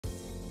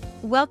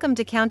Welcome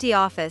to County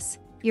Office,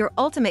 your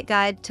ultimate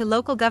guide to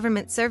local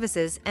government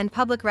services and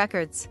public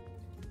records.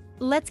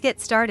 Let's get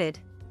started.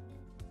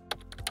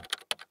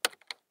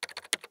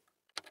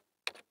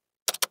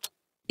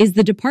 Is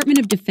the Department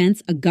of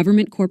Defense a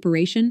government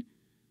corporation?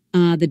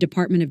 The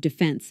Department of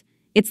Defense.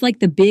 It's like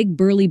the big,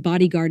 burly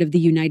bodyguard of the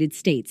United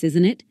States,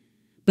 isn't it?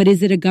 But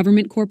is it a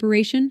government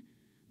corporation?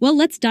 Well,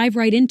 let's dive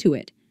right into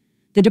it.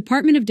 The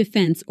Department of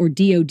Defense, or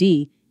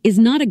DoD, is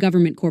not a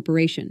government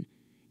corporation.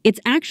 It's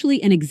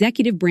actually an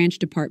executive branch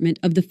department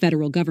of the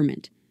federal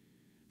government.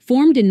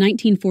 Formed in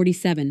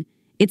 1947,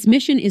 its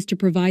mission is to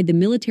provide the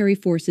military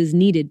forces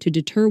needed to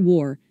deter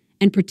war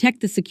and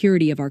protect the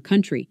security of our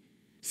country.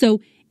 So,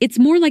 it's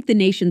more like the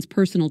nation's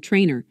personal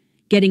trainer,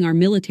 getting our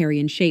military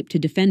in shape to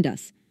defend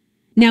us.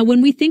 Now,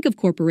 when we think of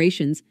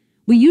corporations,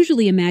 we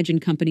usually imagine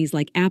companies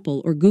like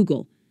Apple or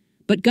Google,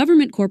 but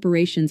government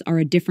corporations are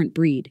a different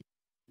breed.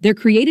 They're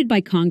created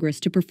by Congress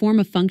to perform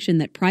a function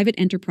that private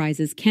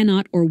enterprises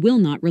cannot or will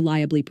not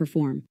reliably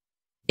perform.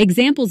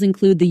 Examples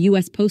include the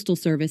U.S. Postal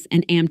Service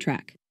and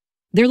AMTRAK.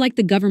 They're like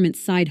the government's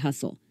side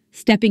hustle,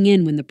 stepping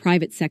in when the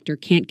private sector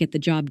can't get the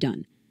job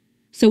done.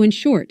 So in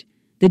short,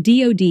 the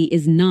DoD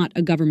is not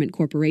a government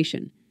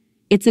corporation.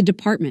 It's a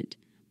department,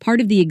 part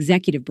of the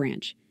executive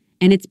branch,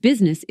 and its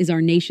business is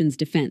our nation's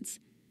defense.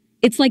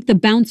 It's like the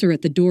bouncer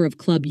at the door of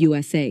Club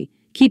USA,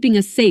 keeping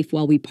us safe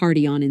while we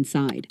party on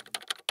inside.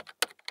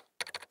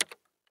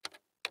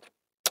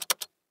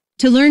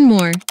 To learn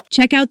more,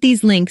 check out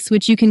these links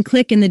which you can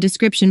click in the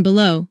description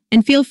below,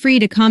 and feel free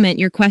to comment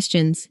your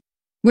questions.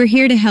 We're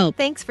here to help.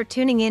 Thanks for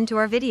tuning in to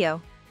our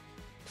video.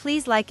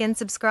 Please like and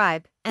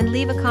subscribe, and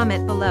leave a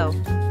comment below.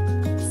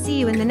 See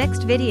you in the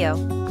next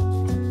video.